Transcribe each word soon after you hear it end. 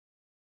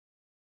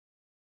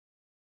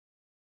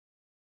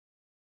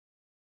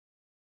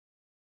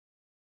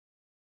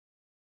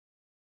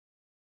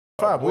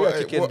Fam, we are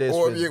kicking this.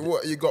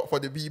 What you got for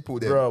the people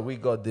then? Bro, we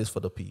got this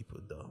for the people,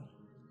 though.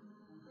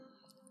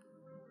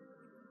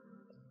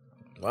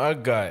 My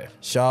guy.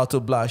 Shout out to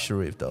Black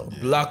Sherif, though. Yeah.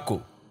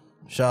 Blacko.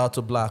 Shout out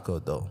to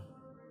Blacko, though.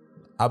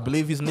 I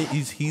believe his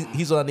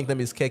other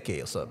nickname is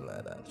KK or something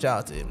like that. Shout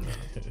out to him.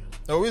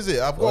 Oh, is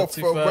it? I've got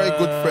a very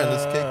good friend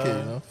that's KK, you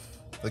know?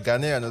 The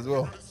Ghanaian as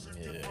well.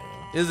 Yeah.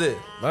 Is it?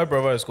 My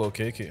brother is called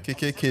KK.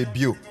 KK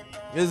Bio.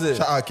 Is it?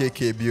 Shout out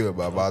KK Bio,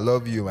 but I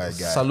love you, my guy.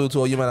 Salute to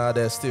all you men out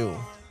there still.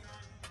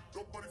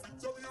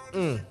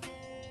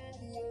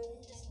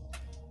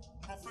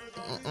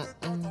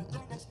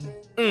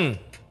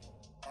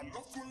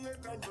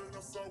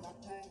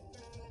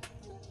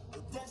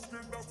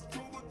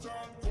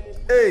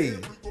 Hey,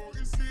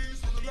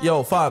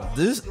 yo, fam,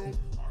 this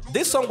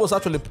song was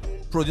actually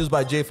produced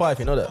by J5,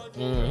 you know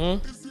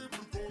that?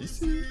 You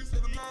see?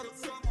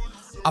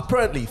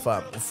 Apparently,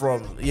 fam,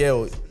 from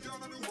the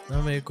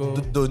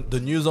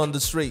news on the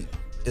street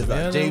is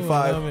that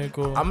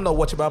J5. I'm not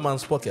watching my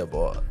man's pocket,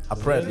 but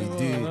apparently,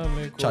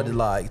 dude charged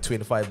like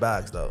 25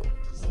 bags though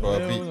for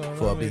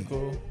a beat.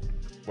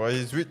 But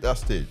he's with that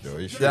stage though.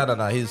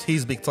 No,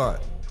 he's big time.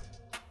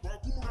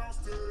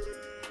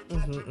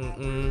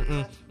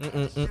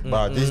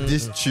 But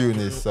this tune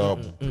is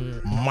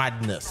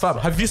madness. Fam,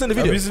 have you seen the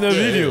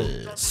video?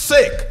 Yeah.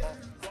 Sick.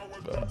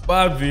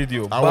 Bad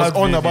video. I was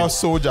on about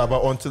Soldier,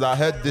 but until I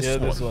heard this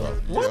one. This one.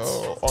 What?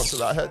 Yo,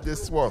 until I heard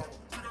this one.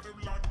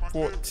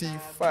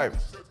 45.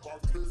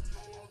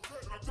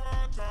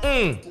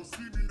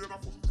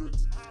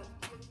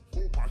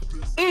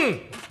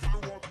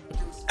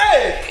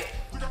 Hey!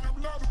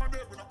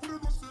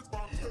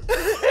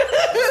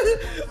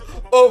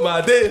 Oh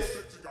my days.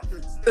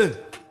 Which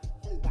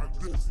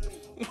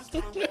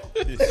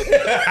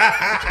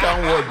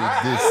can't work with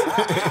this.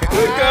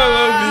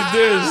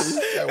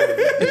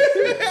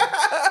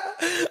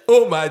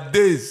 Oh my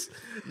days.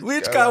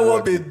 Which can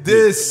one be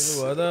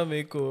this?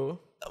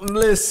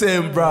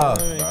 Listen, bro.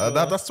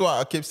 That's what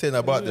I keep saying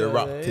about the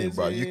rap thing,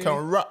 bro. You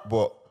can rap,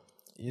 but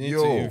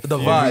the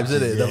vibes,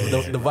 isn't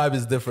it? The vibe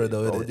is different,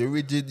 though. Isn't it? The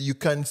rigid, you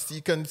can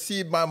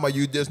see, mama.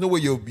 There's no way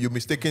you're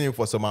mistaking him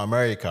for some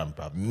American,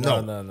 bro.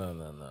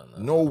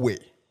 No way.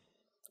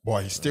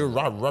 Boy, he's still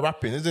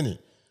rapping, isn't he?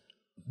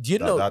 Do you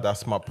know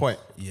that's my point?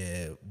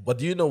 Yeah, but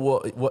do you know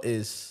what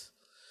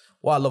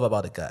I love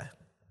about the guy?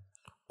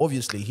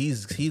 Obviously,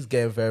 he's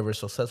getting very, very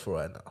successful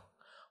right now,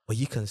 but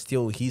he's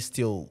still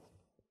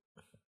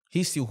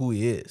who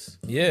he is.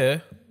 Yeah,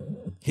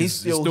 he's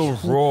still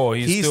raw.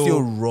 He's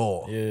still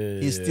raw. Yeah,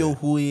 he's still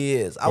who he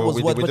is. I was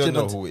we watching. Don't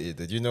know who he is.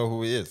 Did you know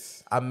who he is?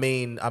 I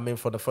mean,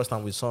 for the first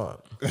time we saw him,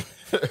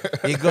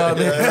 he got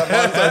me. Do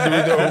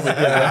we know who he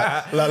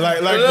is? Like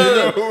you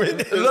know who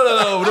it is?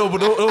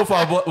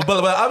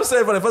 No, but I'm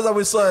saying for the first time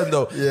we saw him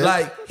though,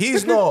 like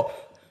he's not.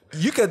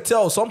 You can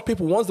tell some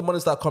people once the money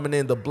start coming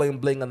in, the bling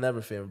bling and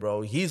everything,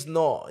 bro. He's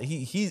not.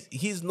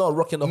 He's not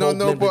rocking the whole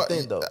bling bling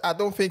thing though. I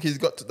don't think he's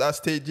got to that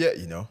stage yet.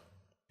 You know.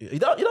 You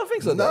don't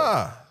think so?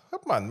 Nah.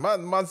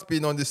 Man's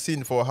been on the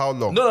scene for how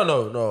long?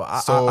 No.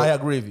 I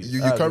agree with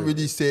you. You can't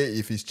really say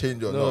if he's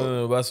changed or not.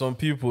 No, but some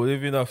people,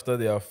 even after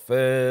their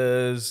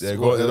affairs, they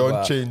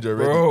don't change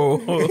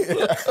already.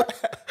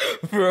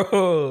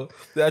 Bro,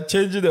 they are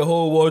changing the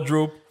whole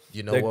wardrobe.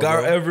 You know the what,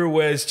 guy bro?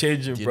 everywhere is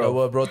changing, You bro. know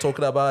what, bro?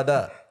 Talking about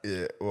that.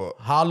 Yeah, what?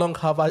 How long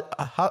have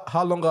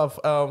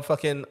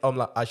fucking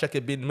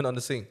Ashake been on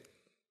the scene?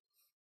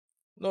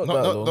 Not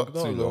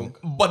too long.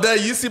 But then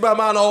you see my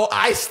man all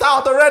iced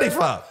out already,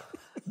 fam.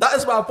 That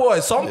is my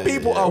point. Some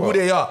people are who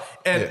they are.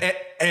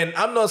 And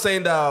I'm not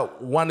saying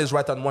that one is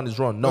right and one is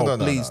wrong. No,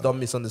 please don't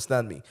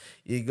misunderstand me.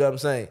 You get what I'm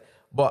saying?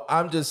 But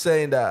I'm just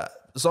saying that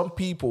some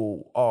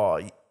people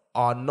are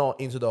not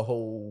into the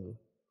whole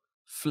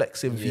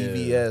flexing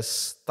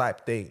VVS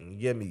type thing. You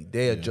get me?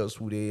 They are just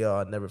who they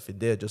are and everything.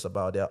 They're just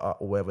about their art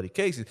or whatever the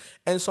case is.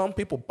 And some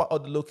people, part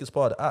of the look is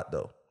part of the art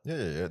though.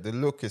 Yeah. The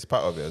look is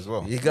part of it as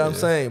well. You get what I'm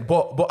saying?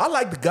 But I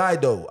like the guy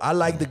though. I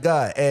like the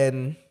guy.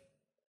 And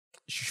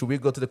should we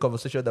go to the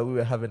conversation that we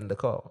were having in the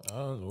car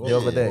the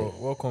other day?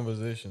 What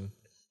conversation?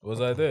 Was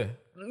I there?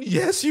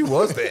 Yes, you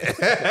was there.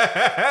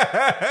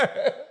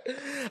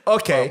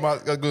 Okay. I'm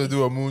going to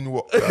do a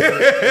moonwalk.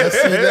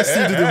 Let's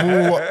see do the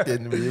moonwalk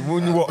then.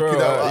 Moonwalk.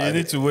 Bro, you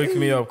need to wake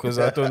me up because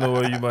I don't know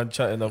what you man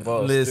chatting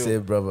about.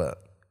 Listen, brother.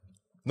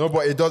 No,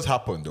 but it does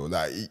happen though.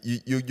 Like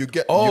you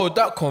get.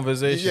 That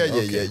conversation.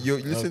 Yeah. You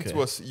listen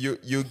to us.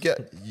 You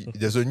get.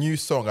 There's a new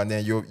song and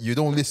then you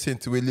don't listen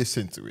to it.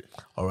 Listen to it.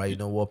 All right. You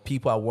know what?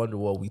 People are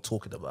wondering what we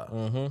talking about.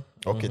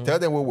 Okay, tell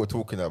them what we're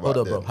talking about. Hold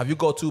up, bro. Have you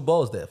got 2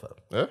 balls there, fam?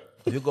 Yeah?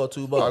 Have you got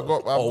 2 balls? I've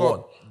got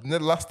one. the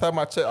last time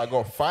I checked, I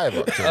got 5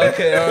 actually.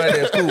 Okay, all right,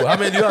 then, cool. How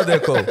many do you have there,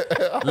 Cole?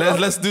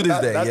 Let's do this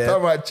then. Last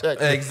time I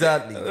checked.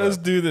 Exactly. Let's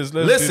do this.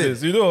 Listen, do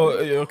this. You know,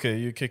 okay,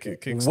 you kick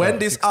it. When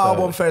this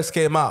album first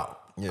came out,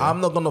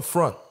 I'm not gonna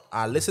front.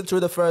 I listened to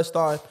it the first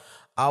time.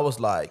 I was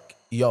like,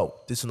 yo,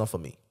 this is not for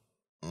me.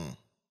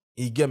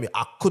 You get me?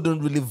 I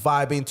couldn't really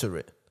vibe into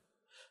it.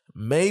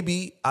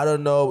 Maybe, I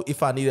don't know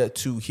if I needed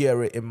to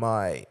hear it in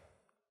my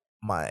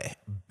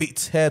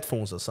Beats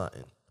headphones or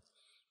something.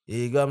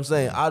 You get what I'm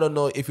saying? I don't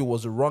know if it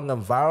was the wrong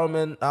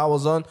environment I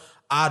was on.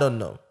 I don't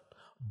know.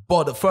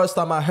 But the first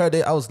time I heard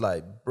it, I was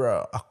like,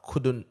 bro, I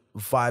couldn't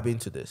vibe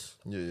into this.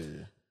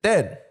 Yeah.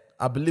 Then,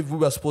 I believe we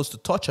were supposed to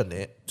touch on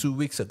it 2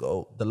 weeks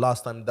ago, the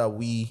last time that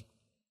we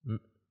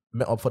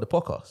met up for the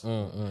podcast.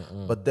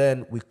 But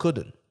then we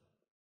couldn't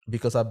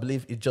because I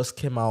believe it just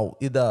came out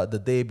either the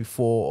day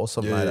before or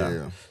something like that.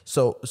 Yeah.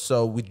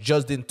 So we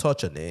just didn't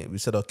touch on it. We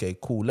said, okay,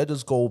 cool, let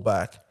us go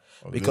back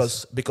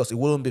because it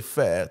wouldn't be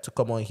fair to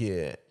come on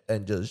here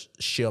and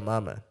just share my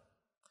man,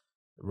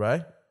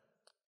 right?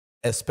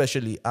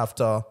 Especially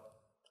after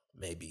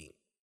maybe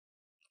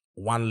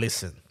one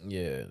listen.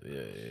 Yeah.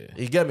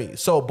 You get me?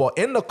 So, but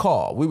in the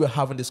car, we were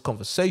having this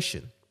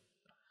conversation.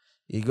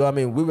 You get what I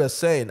mean? We were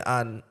saying,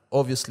 and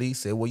obviously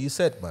say what you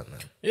said, man.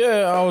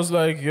 Yeah, I was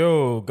like,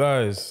 yo,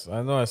 guys,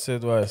 I know I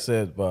said what I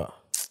said, but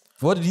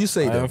what did you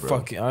say then,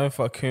 bro? I ain't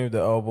fucking with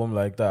the album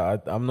like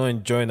that. I'm not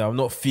enjoying it. I'm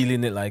not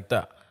feeling it like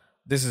that.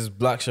 This is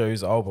Black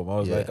Sherif's album. I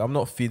was like, I'm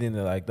not feeling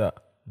it like that.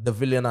 The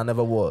Villian I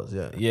never was,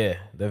 yeah. Yeah,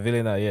 the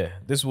Villian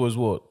This was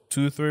what,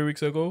 2-3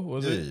 weeks ago,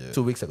 was it? Yeah.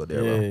 2 weeks ago,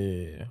 there,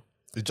 Yeah.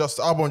 The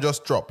album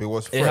just dropped. It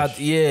was fresh.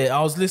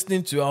 I was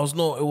listening to it.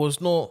 it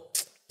was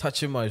not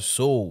touching my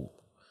soul.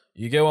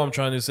 You get what I'm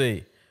trying to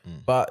say?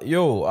 But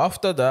yo,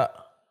 after that,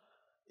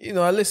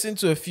 I listened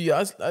to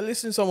I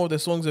listened to some of the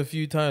songs a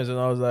few times and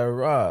I was like,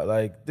 right,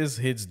 like this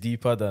hits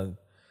deeper than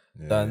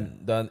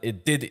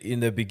it did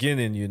in the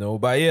beginning,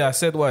 But yeah, I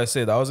said what I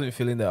said. I wasn't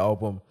feeling the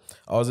album.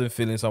 I wasn't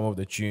feeling some of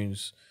the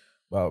tunes.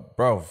 But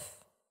bro,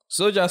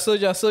 Soldier.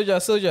 Soldier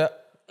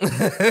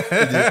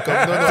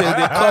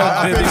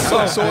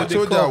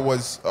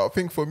was, I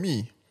think for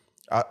me,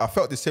 I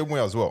felt the same way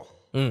as well.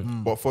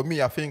 But for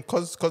me, I think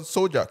because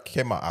Soldier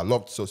came out, I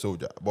loved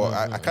Soldier. But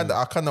I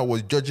kind of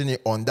was judging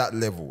it on that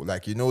level,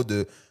 like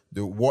the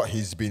what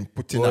he's been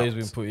putting out.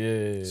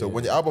 So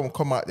when the album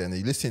come out, then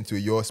you listen to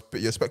it, you're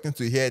expecting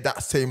to hear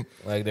that same,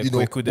 like the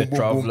Kweku the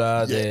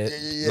Traveler,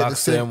 the Black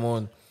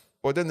Sermon.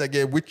 But then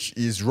again, which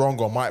is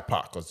wrong on my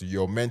part because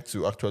you're meant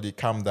to actually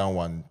calm down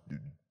and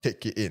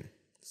take it in.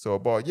 So,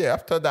 but yeah,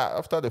 after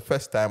the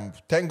first time,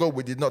 thank God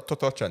we did not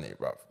touch on it,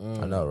 bruv.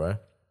 I know, right?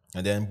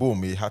 And then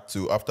boom, we had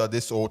to, after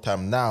this whole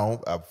time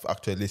now, I've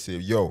actually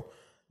said, yo,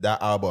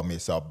 that album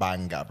is a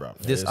banger, bruv.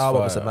 This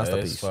album is a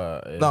masterpiece.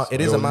 No,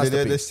 it is a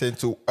masterpiece. Listen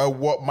to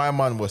what my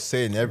man was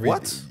saying every day.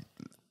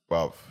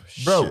 Bruv,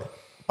 bro, shit.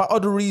 But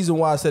other reason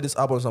why I said this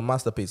album is a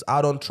masterpiece,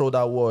 I don't throw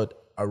that word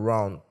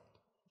around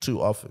too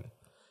often.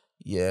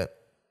 Yeah.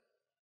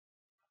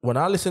 When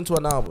I listen to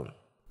an album,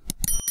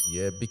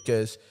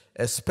 because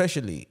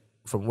especially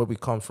from where we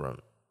come from,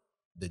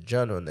 the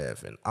genre and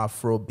everything,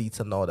 Afro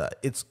beats and all that,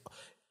 it's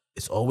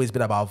always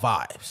been about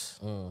vibes.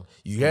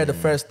 You hear the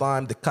first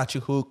time, the catchy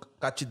hook,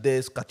 catchy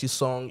this, catchy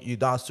song, you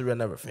dance to it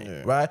and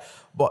everything, right?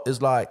 But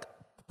it's like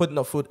putting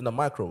a food in a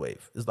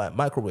microwave. It's like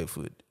microwave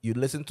food. You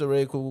listen to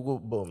it,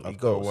 boom, it goes.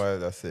 After a while,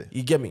 that's it.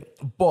 You get me?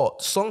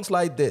 But songs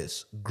like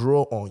this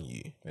grow on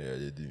you. Yeah,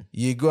 they do.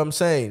 You get what I'm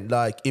saying?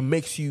 Like, it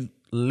makes you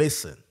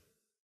listen.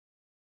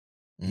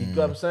 You get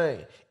what I'm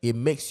saying? It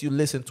makes you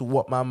listen to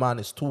what my man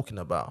is talking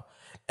about.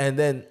 And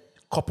then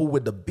coupled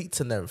with the beats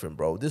and everything,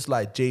 bro. This is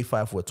like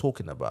J5 we're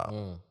talking about.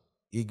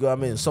 You get what I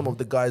mean? Some of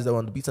the guys that were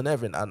on the beats and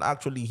everything. And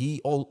actually,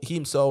 he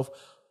himself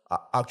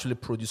actually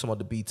produced some of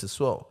the beats as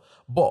well.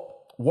 But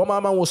what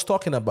my man was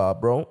talking about,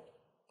 bro,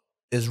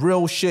 is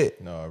real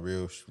shit. No,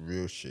 real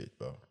shit,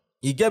 bro.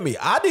 You get me?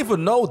 I didn't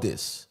even know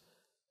this.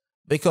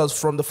 Because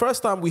from the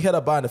first time we heard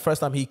about it, the first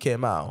time he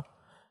came out,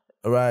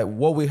 right,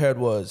 what we heard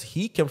was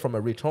he came from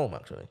a rich home,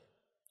 actually.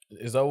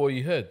 Is that what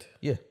you heard?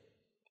 Yeah.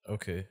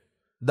 Okay.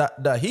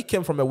 That he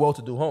came from a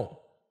well-to-do home.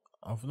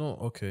 I've not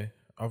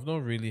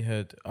really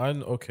heard.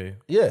 Okay.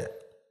 Yeah.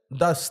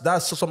 That's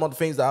some of the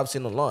things that I've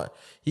seen online.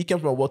 He came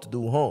from a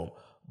well-to-do home,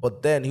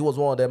 but then he was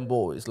one of them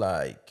boys,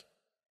 like,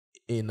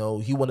 he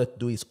wanted to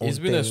do his own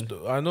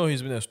thing. I know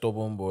he's been a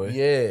stubborn boy.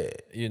 Yeah.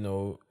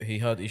 He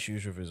had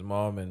issues with his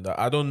mom and that.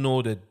 I don't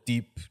know the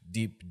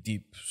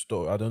deep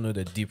story. I don't know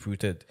the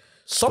deep-rooted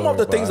Some of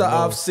the things that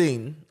I've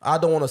seen, I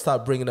don't want to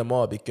start bringing them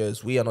up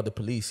because we are not the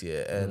police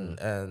here. And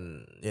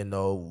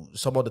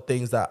some of the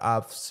things that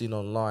I've seen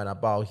online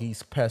about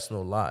his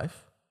personal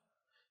life,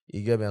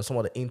 you get me? And some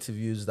of the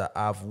interviews that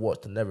I've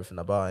watched and everything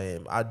about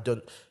him, I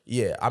think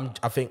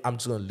I'm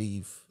just going to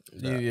leave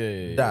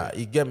that.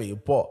 You get me?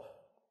 But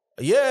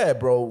yeah,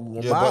 bro.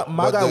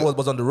 My guy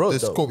was on the road.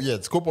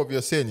 The scope of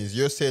your saying is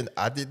you're saying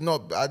I did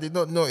not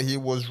know he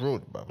was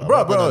road,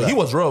 bro. He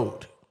was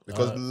road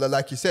because,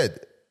 like you said,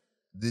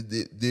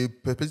 the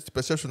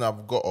perception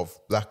I've got of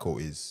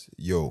Blacko is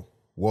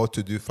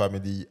well-to-do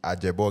family,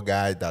 Ajebo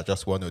guy that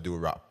just want to do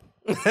rap.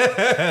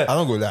 I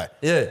don't go lie.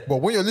 Yeah. But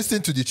when you're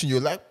listening to the tune,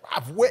 you're like,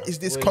 where is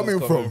this coming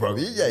from, bro?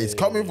 Yeah, it's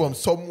coming from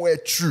somewhere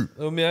true.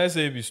 I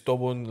say he's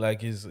stubborn,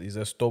 like he's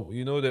a stubborn.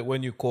 You know that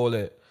when you call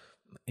it,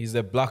 he's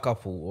the black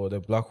apple or the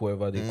black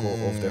whatever they call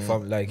of the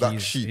family. Like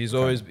he's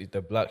always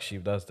the black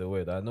sheep. That's the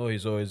word. I know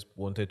he's always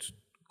wanted to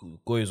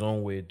go his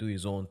own way, do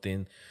his own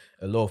thing.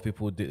 A lot of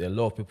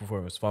people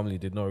from his family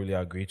did not really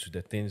agree to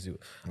the things.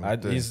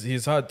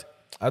 He's had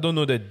I don't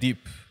know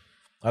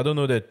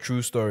the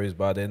true stories,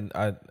 but then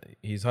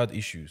he's had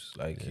issues.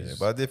 Like,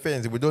 but the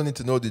thing is, we don't need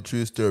to know the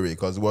true story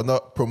because we're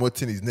not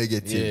promoting his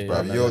negative,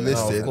 bro.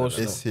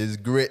 Listen, it's his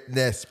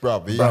greatness,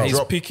 bro. He's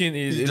speaking.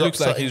 It looks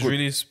like he's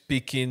really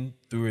speaking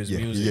through his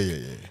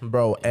music.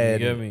 Bro.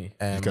 And you get me?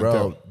 And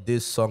bro,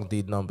 this song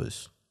did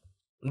numbers.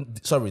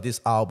 Sorry, this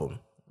album.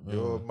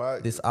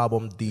 This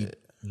album did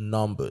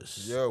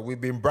numbers. Yeah, we've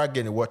been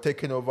bragging. We're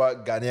taking over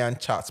Ghanaian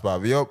charts,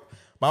 bro.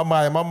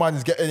 My man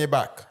is getting it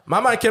back. My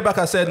man came back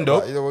and said,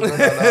 no.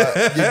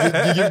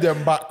 Give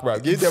them back, bro.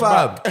 Give them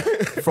back.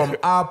 From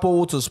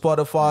Apple to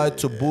Spotify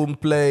to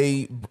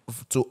Boomplay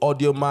to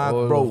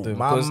Audiomack, bro.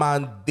 My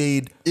man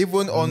did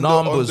even on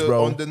numbers,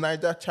 bro. On the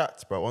Niger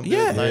charts, bro. On the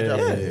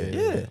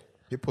Niger,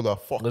 people are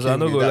fucking. Because I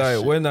know lie,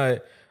 when I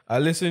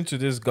listen to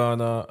this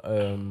Ghana,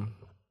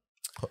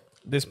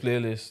 this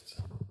playlist.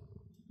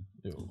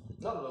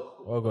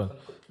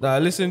 Now I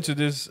listen to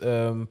this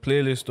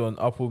playlist on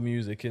Apple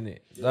Music, innit?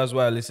 That's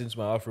why I listen to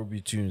my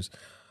Afrobeat tunes.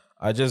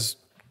 I just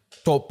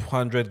top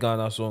 100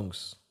 Ghana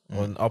songs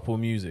on Apple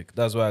Music.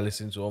 That's why I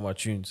listen to all my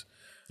tunes.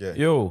 Yeah.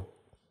 Yo,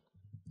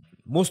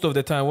 most of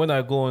the time when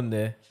I go on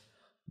there,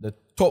 the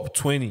top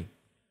 20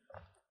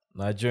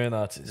 Nigerian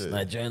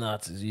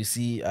artists. You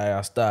see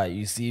Ayasta,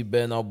 you see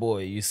Burna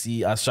Boy, you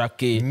see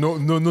Ashake.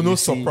 No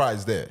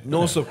surprise there.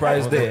 No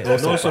surprise there.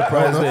 No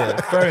surprise there.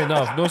 Fair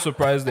enough. No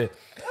surprise there.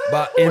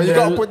 But you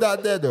gotta put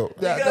that there though.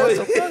 No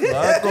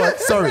surprise. Go on.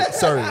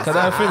 Sorry. Can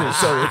I finish?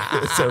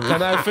 Sorry.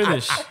 Can I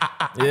finish?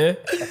 Yeah.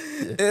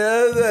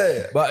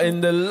 But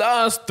in the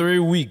last 3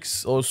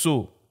 weeks or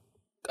so,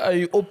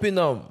 you open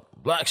up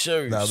Black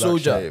Sherif,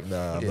 Soldier,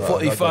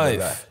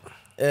 45,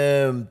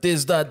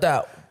 this,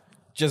 that.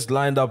 Just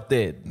lined up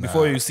there.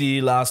 Before you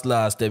see Last,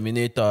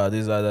 Terminator,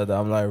 this, that.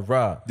 I'm like,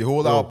 rah. The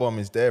whole album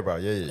is there, bro.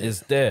 Yeah.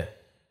 It's there.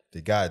 The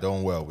guy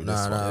done well with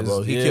this one.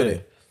 Bro. He killed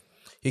it.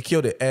 He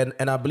killed it.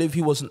 And I believe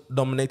he was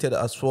nominated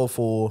as well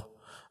for,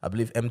 I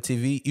believe,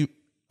 MTV.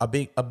 I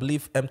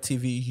believe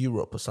MTV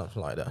Europe or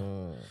something like that.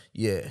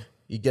 Yeah.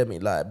 You get me?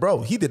 Like,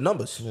 bro, he did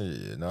numbers.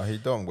 Yeah. No, he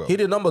done well. He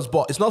did numbers,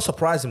 but it's not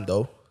surprising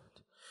though.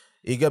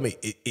 You get me?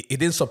 It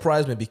didn't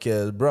surprise me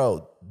because,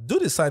 bro, do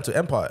this sign to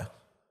Empire.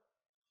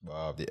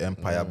 Wow, the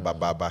Empire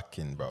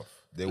backing, bro.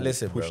 They will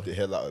push the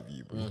hell out of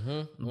you,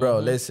 bro. Bro,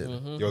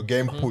 listen. You're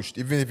getting pushed.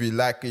 Even if you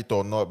like it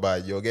or not,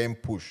 but you're getting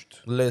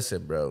pushed.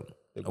 Listen, bro.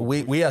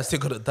 We are still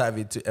going to dive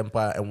into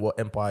Empire and what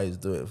Empire is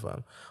doing,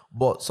 fam.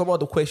 But some of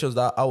the questions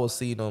that I was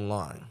seeing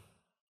online,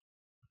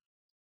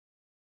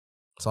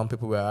 some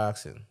people were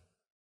asking,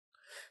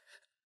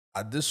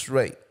 at this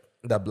rate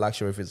that Black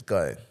Sherif is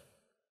going,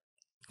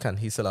 can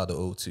he sell out the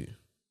O2?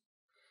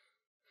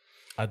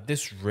 At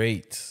this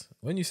rate?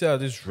 When you say at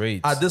this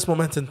rate? At this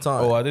moment in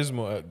time. Oh, at this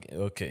moment.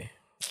 Okay.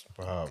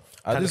 Wow.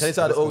 Can he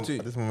sell out the O2?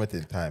 At this moment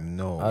in time,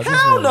 no.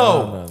 Hell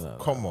no. No.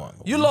 Come on.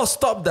 You lot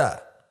stop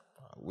that.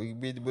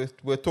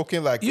 We're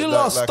talking like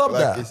stop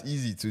that. It's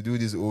easy to do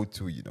this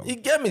O2, you know. You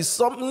get me?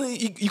 Something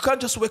you can't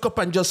just wake up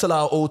and just sell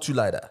out O2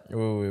 like that.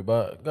 Wait,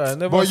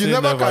 but you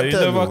never can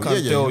tell.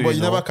 But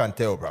you never can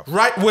tell, bro.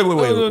 Right? Wait.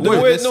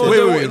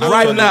 No,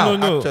 Right now.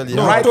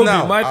 Right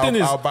now. My thing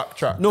is, I'll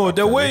backtrack. No,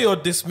 the way you're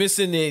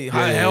dismissing it,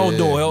 hell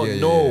no.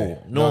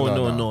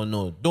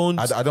 Don't.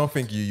 I don't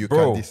think you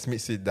can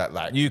dismiss it that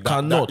like you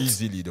cannot that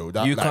easily though.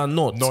 You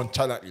cannot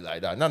nonchalantly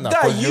like that. No,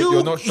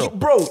 you're not sure,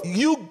 bro.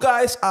 You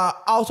guys are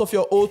out of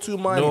your O2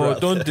 mind, bro. No,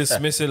 don't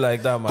dismiss it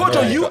like that, man.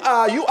 Kojo, you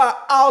are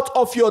out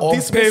of your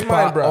dismiss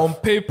mind, bro. On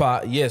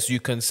paper, yes, you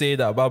can say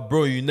that, but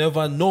bro, you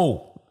never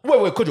know.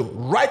 Wait, Kojo,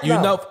 right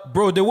now.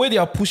 Bro, the way they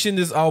are pushing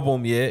this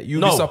album,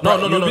 you'll be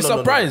surprised. You'll be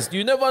surprised.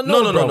 You never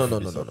know,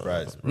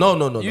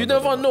 No. You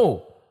never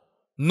know.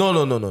 No.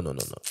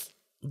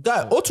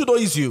 Guy, O2 know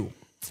is you.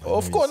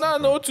 Of course,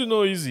 no, O2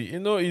 no easy.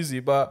 It's not easy,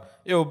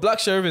 but Black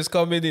Sherif is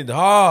coming in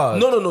hard.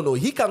 No.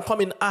 He can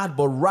come in hard,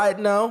 but right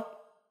now,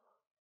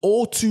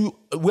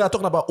 O2, we are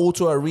talking about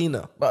O2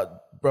 Arena.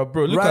 But bro,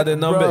 look at the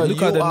number. Look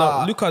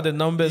at the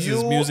numbers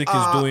his music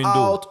is doing.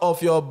 Out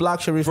of your Black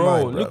Sherif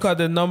mind, bro. Look at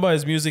the number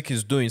his music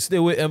is doing. See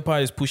the way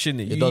Empire is pushing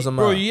it. It doesn't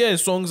matter. Bro, you hear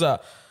songs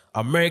at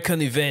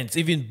American events,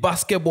 even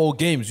basketball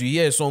games. You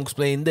hear songs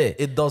playing there.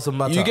 It doesn't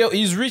matter.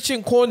 He's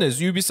reaching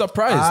corners. You'll be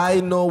surprised. I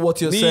know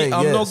what you're saying.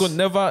 I'm not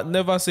gonna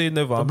never say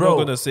never. I'm not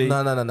gonna say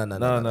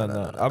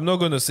no. I'm not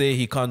gonna say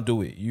he can't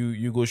do it.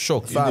 You go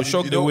shocked. You go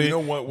shocked the way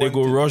they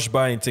go rush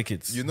buying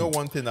tickets. You know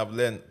one thing I've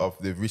learned of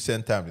the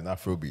recent times in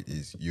Afrobeat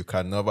is you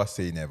can never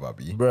say never,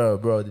 B.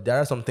 Bro, there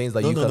are some things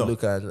that you can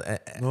look at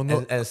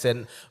and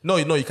say no.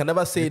 You can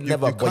never say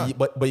never,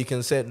 but you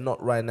can say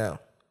not right now.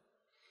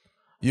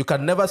 You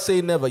can never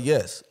say never,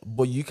 yes,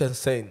 but you can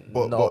say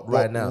not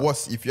right now.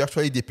 What's if you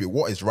actually dip it?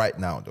 What is right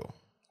now though?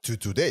 To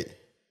today,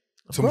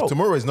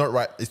 tomorrow is not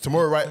right. It's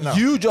tomorrow right now.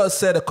 You just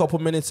said a couple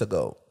minutes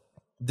ago,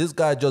 this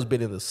guy just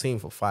been in the scene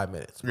for 5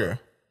 minutes. Bro.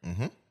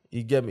 Yeah.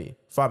 You get me,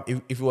 fam?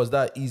 If it was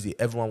that easy,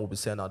 everyone would be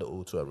selling out the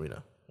O2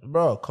 Arena.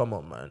 Bro, come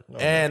on, man. No,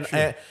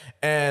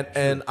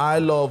 and I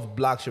love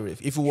Black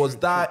Sherif. If it was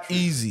that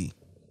easy,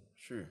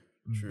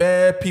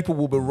 bare people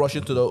will be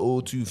rushing to the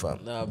O2,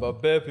 fam. Nah,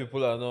 but bare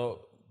people are not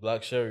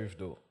Black Sheriff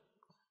though.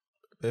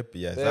 Yeah,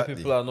 Bare exactly.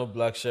 people are not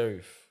Black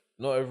Sheriff.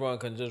 Not everyone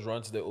can just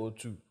run to the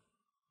O2.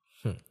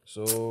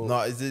 So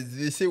No,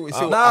 you see,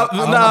 Nah,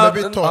 I'm a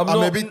bit torn. I'm I'm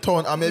a not- bit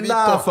torn. I'm a bit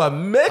Nah, torn.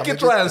 fam, make it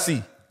try and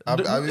see. I'm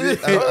a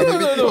bit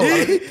torn.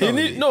 He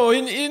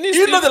needs.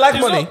 You to, know they like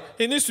he's money. not-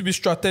 he needs to be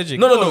strategic.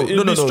 No, He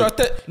you needs know to be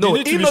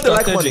they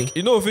like strategic. money.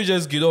 You know, if you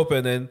just get up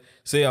and then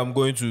say I'm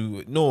going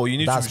to, no, you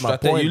need That's to be my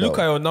strategic. point, You look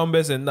though. at your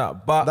numbers and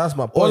that. But That's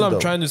my all point, I'm though.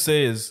 trying to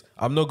say is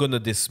I'm not going to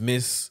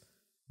dismiss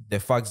the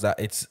fact that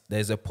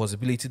there's a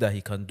possibility that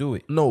he can do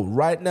it. No,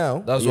 right now.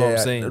 That's what I'm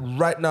saying.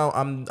 Right now,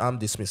 I'm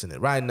dismissing it.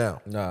 Right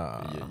now.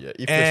 Nah. Yeah.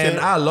 If And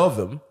you're I love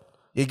him.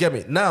 You get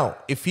me? Now,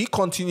 if he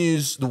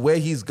continues the way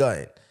he's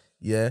going,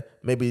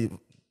 maybe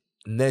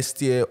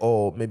next year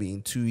or maybe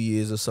in 2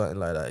 years or something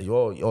like that.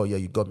 Oh yeah,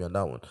 you got me on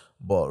that one.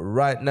 But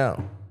right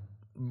now,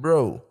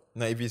 bro.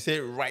 now, if you say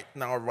right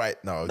now,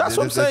 That's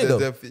what I'm saying,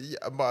 though.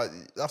 Yeah, but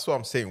that's what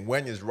I'm saying.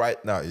 When is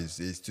right now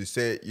is to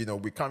say,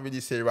 we can't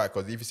really say right,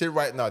 because if you say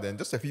right now, then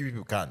just a few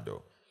people can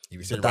though. If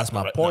you say But that's right now,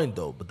 my right point,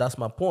 though. But that's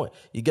my point.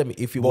 You get me?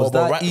 If it was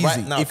but that right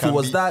easy, now if it can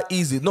was be- that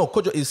easy, no,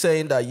 Kojo is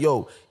saying that,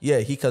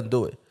 he can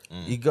do it.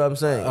 You get what I'm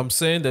saying? I'm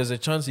saying there's a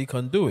chance he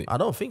can do it. I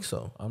don't think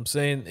so. I'm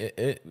saying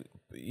it.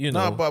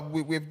 now. But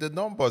with the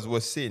numbers we're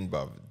seeing,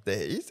 but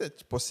there is a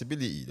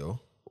possibility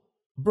though.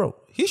 Bro,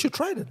 he should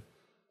try them.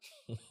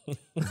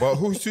 But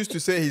who's to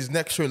say his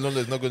next show in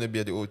London is not going to be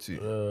at the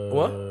O2?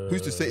 What?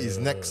 Who's to say his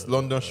next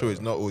London show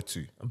is not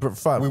O2? Bro,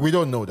 fam, We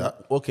don't know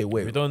that. okay,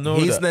 wait. We don't know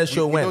His that. next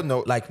show We when? don't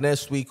know. Like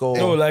next week or...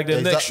 No, like the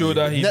next Exactly. show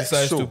that he Next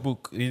decides show. to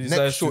book. He Next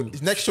decides show, to.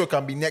 his next show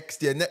can be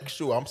next year. Next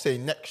show, I'm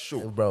saying next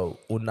show. Bro,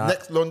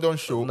 Next London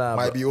show Nah,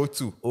 might bro. be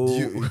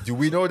O2. Do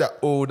we know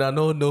that?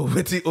 no.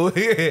 But it's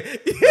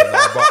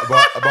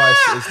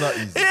not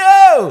easy.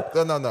 Yo!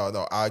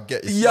 No. I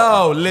get it.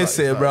 Yo,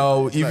 listen,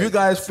 bro. If If you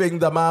guys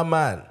think that my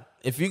man,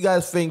 if you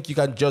guys think you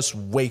can just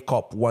wake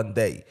up one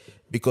day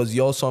because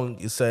your song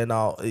is saying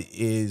out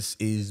is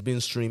being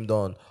streamed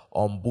on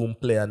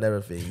Boomplay and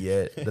everything,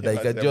 that you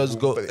can them just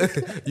go,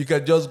 Boomplay. you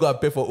can just go and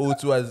pay for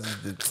O2 as,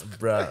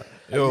 bruh.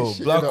 Yo,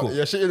 Blacko.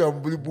 You're shitting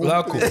on Blue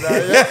Blacko.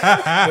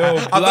 Yeah.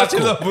 Yo, I'm not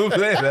shitting Blacko. on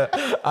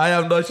Boomplay. I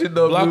am not shitting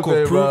on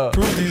Boomplay, bro.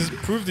 Blacko,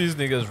 prove these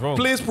niggas wrong.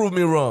 Please prove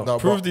me wrong. No,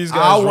 Prove but these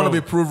guys I wrong. want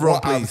to be proved wrong,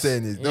 What I'm please.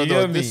 saying is, You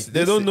hear me?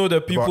 They don't know the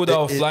people but that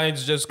are flying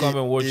to just come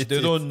and watch. They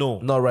don't know.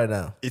 Not right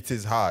now. It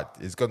is hard.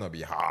 It's gonna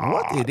be hard.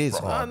 What? It is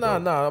hard.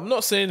 Nah. I'm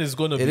not saying it's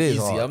gonna be It is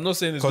easy. hard. I'm not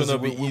saying it's Because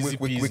gonna be easy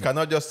we peasy.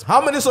 cannot just. How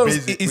many songs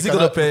base it- is we he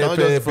gonna cannot- pay we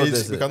cannot just for base-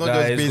 this? We cannot Nah,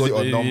 just base it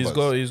on numbers.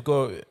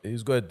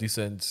 he's got a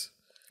decent.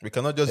 We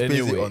cannot just base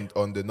Anyway. it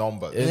on the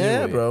numbers. Yeah,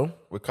 Anyway. bro.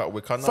 We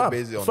cannot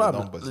base it on the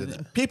numbers.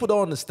 Innit? People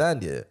don't understand,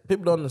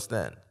 People don't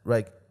understand.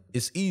 Like,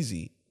 it's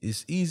easy.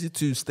 It's easy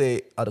to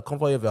stay at the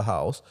comfort of your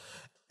house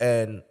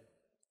and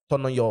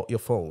turn on your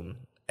phone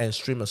and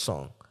stream a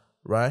song,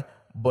 right?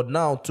 But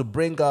now to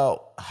bring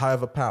out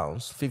however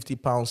pounds, 50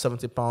 pounds,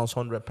 70 pounds,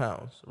 100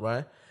 pounds,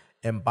 right?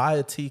 And buy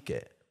a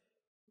ticket,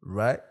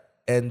 right?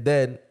 And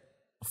then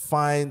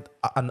find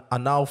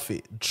an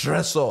outfit,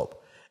 dress up,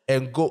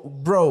 and go,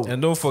 bro.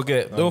 And don't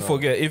forget,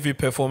 if he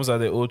performs at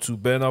the O2,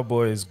 Burna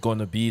Boy is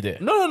gonna be there.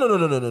 No.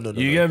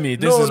 You get me?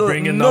 This is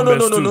bringing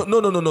numbers too.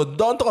 No.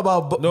 Don't talk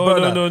about No.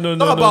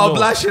 Talk about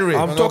Black Sheriff.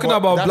 I'm talking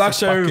about that's Black his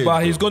Sheriff, package,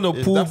 but he's though.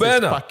 gonna pull That's his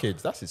Burna.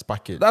 package. That's his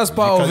package. That's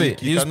part Because of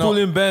it. you He's cannot-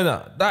 pulling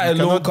That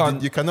alone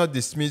can You cannot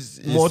dismiss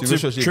his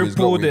relationship he's got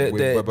triple with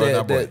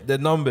Burna Boy. the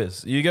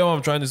numbers. You get what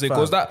I'm trying to say?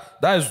 Because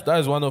that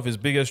is one of his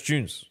biggest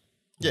tunes.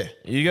 Yeah.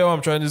 You get what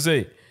I'm trying to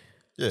say?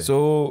 Yeah.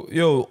 So,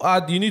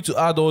 you need to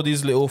add all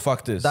these little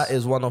factors. That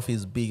is one of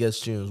his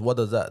biggest tunes. What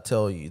does that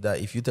tell you? That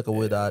if you take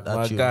away that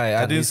My tune, guy,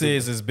 I can didn't he say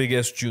it's his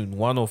biggest tune.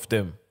 One of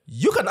them.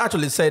 you can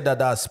actually say that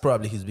that's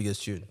probably his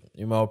biggest tune.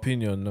 In my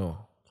opinion, no.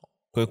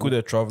 Kweku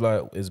the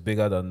Traveler is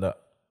bigger than that.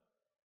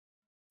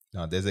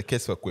 Now, there's a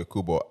case for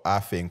Kweku, but I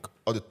think,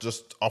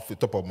 just off the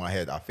top of my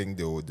head, I think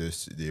the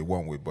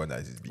one with Burna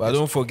is his biggest. But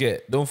don't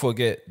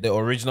forget, the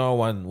original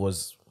one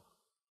was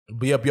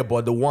But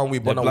the one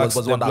with Burna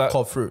was one that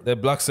cut through. The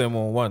Black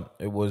Sermon one.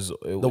 The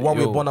The one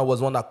with Burna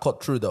was one that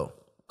cut through though.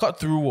 cut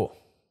through what?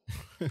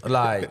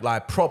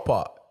 like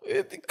proper.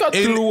 It cut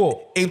through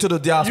what? Into the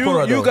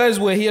diaspora. You though. guys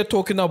were here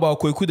talking about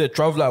Kweku the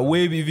Traveler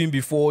way even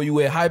before. You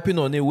were hyping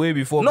on it way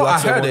before No,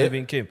 Black I heard Sermon it.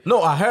 even came.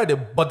 No, I heard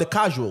it. But the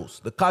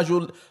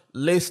casual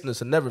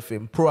listeners and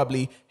everything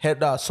probably heard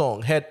that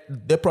song.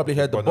 They probably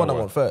heard the Burna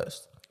one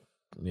first.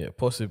 Yeah,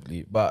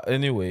 possibly. But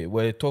anyway,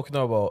 we're talking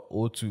about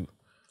O2.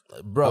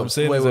 Bro, I'm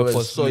saying wait. it's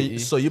a So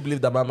possibility. you believe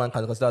that my man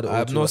can consider the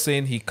I'm O2? not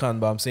saying he can,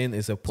 but I'm saying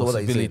it's a what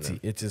are you saying possibility.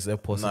 then? It is a Now,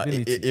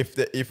 possibility.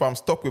 if I'm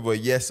stuck with a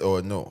yes or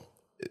a no,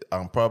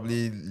 I'm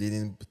probably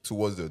leaning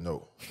towards the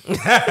no. no,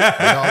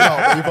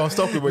 if I'm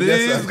stuck with a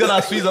yes, He's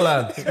gonna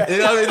Switzerland. You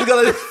got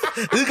me?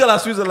 He's gonna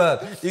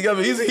Switzerland. You got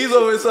me? He's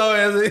over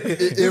somewhere.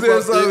 He's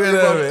over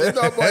somewhere.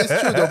 no, but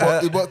it's true though.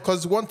 But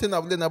because one thing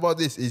I've learned about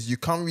this is you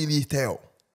can't really tell.